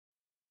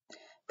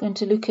going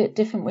to look at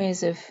different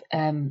ways of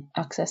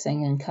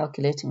accessing and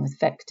calculating with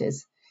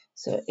vectors.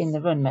 So in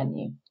the Run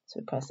menu,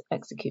 so press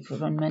Execute for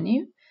Run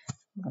menu.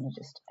 I'm going to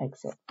just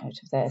exit out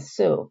of there.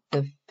 So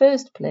the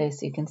first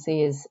place you can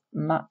see is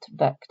Mat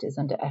Vectors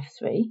under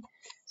F3.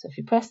 So if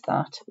you press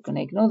that, we're going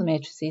to ignore the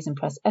matrices and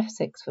press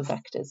F6 for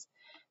vectors.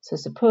 So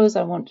suppose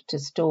I wanted to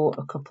store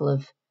a couple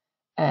of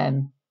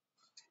 2x1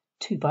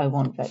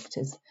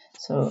 vectors.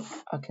 So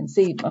I can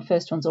see my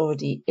first one's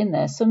already in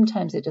there.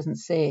 Sometimes it doesn't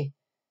say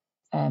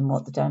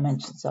what the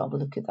dimensions are. We'll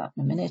look at that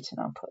in a minute, and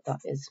I'll put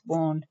that as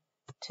 1,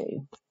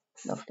 2.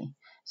 Lovely.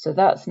 So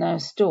that's now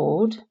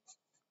stored.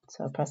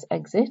 So I'll press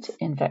Exit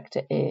in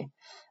vector A.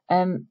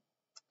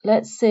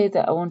 Let's say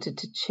that I wanted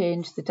to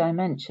change the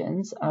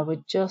dimensions. I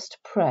would just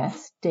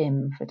press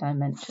Dim for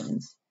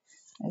dimensions.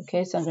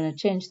 Okay, so I'm going to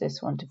change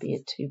this one to be a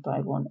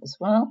 2x1 as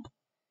well.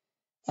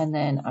 And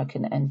then I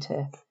can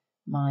enter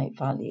my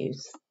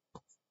values.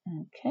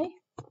 Okay,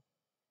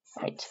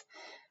 right.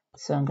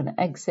 So I'm going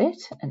to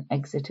exit and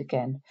exit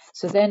again.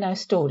 So they're now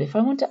stored. If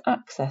I want to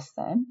access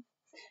them,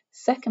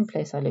 second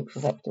place I look for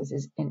vectors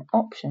is in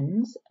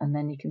Options, and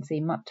then you can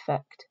see Mat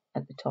Vect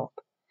at the top.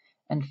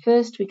 And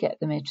first we get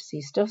the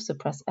matrices stuff, so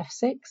press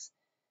F6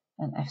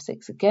 and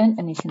F6 again,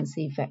 and you can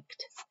see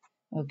Vect.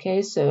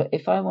 Okay, so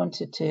if I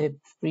wanted to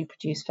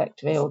reproduce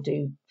vector A, I'll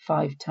do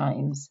 5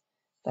 times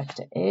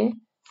vector A,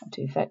 I'll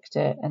do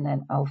vector and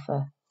then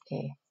alpha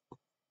A.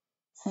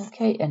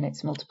 Okay, and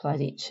it's multiplied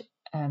each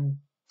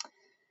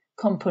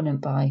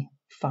component by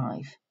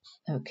 5.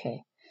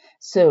 Okay,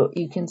 so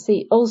you can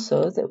see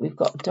also that we've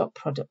got a dot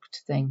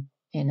product thing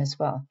in as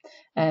well.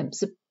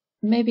 So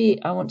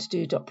maybe I want to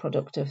do a dot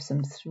product of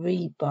some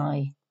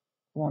 3x1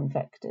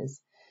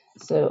 vectors.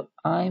 So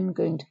I'm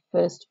going to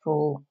first of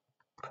all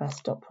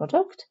press dot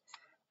product,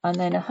 and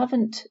then I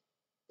haven't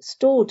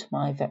stored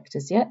my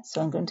vectors yet,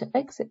 so I'm going to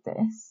exit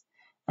this,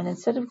 and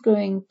instead of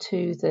going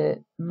to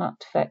the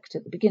mat vect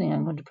at the beginning,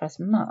 I'm going to press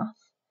math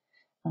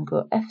and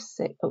go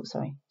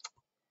F6,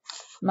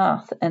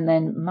 math and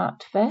then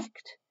mat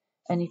vect,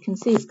 and you can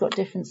see it's got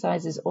different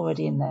sizes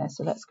already in there.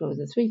 So let's go with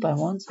the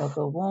 3x1, so I'll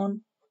go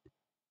 1,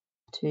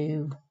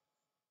 2,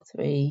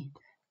 3,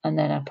 and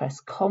then I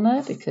press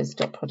comma because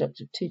dot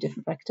product of 2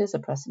 different vectors. I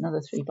press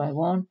another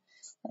 3x1.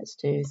 Let's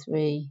do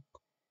 3,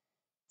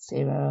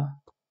 0,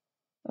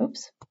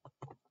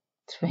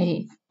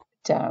 3,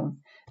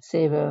 down,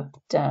 0,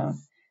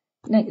 down,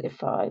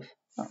 -5.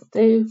 That'll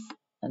do,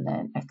 and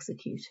then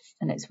execute,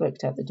 and it's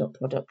worked out the dot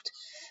product.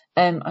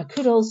 I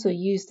could also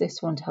use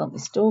this one to help me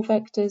store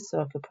vectors, so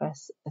I could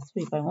press a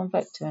 3x1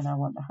 vector, and I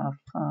want to have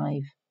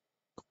 5,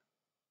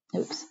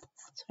 6,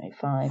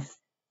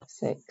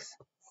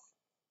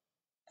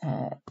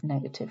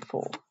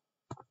 -4.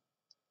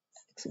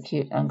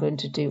 Execute. I'm going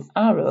to do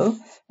arrow,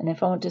 and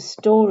if I want to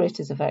store it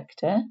as a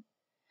vector,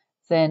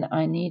 then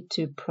I need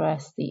to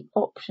press the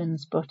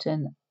Options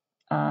button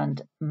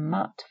and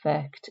Mat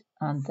Vect,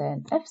 and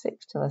then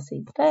F6 till I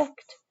see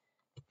Vect,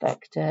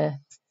 vector,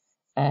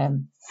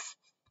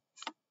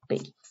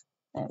 B.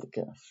 There we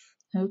go.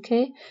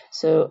 Okay,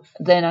 so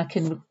then I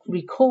can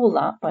recall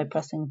that by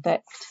pressing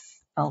Vect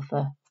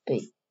alpha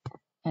B,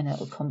 and it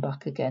will come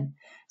back again.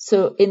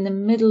 So in the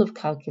middle of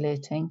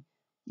calculating,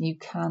 you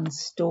can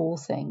store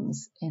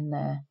things in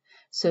there.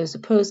 So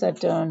suppose I've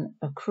done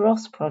a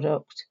cross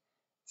product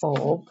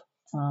of,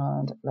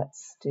 and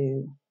let's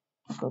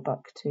go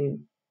back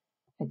to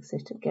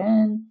exit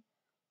again.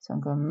 So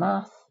I'm going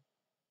math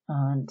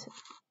and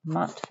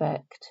mat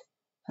vect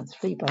and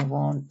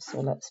 3x1. So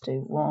let's do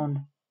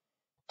 1,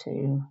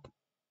 2,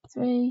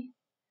 3,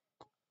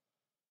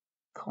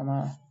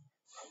 comma.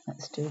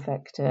 Let's do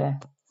vector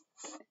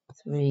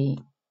 3,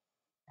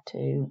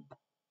 2,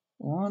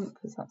 1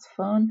 because that's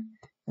fun.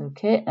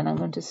 Okay, and I'm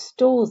going to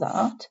store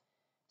that.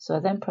 So I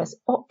then press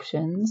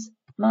Options,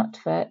 Mat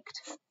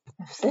Vect,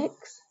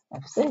 F6,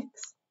 F6,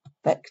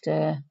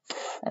 vector.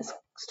 Let's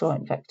store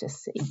in vector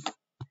C.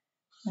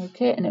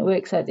 Okay, and it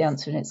works out the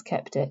answer and it's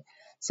kept it.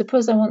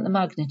 Suppose I want the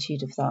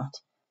magnitude of that.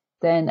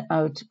 Then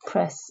I would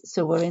press,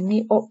 so we're in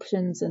the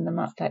Options and the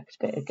Mat Vect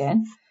bit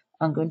again.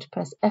 I'm going to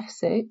press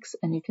F6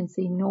 and you can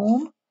see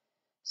norm.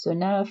 So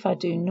now if I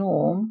do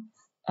norm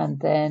and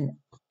then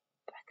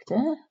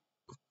vector,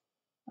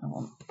 I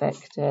want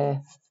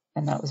vector,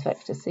 and that was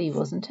vector C,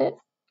 wasn't it?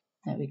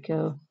 There we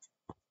go.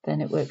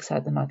 Then it works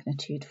out the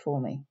magnitude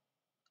for me.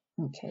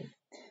 Okay.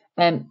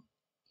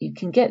 You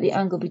can get the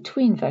angle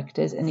between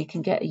vectors, and you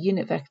can get a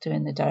unit vector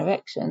in the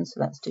direction. So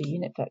let's do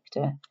unit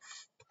vector,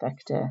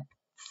 vector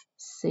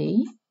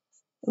C.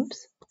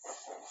 Oops.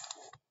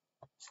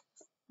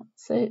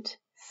 That's it.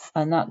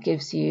 And that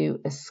gives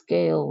you a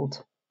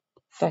scaled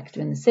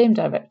vector in the same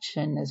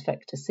direction as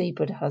vector C,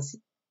 but it has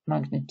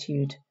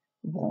magnitude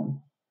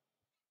 1.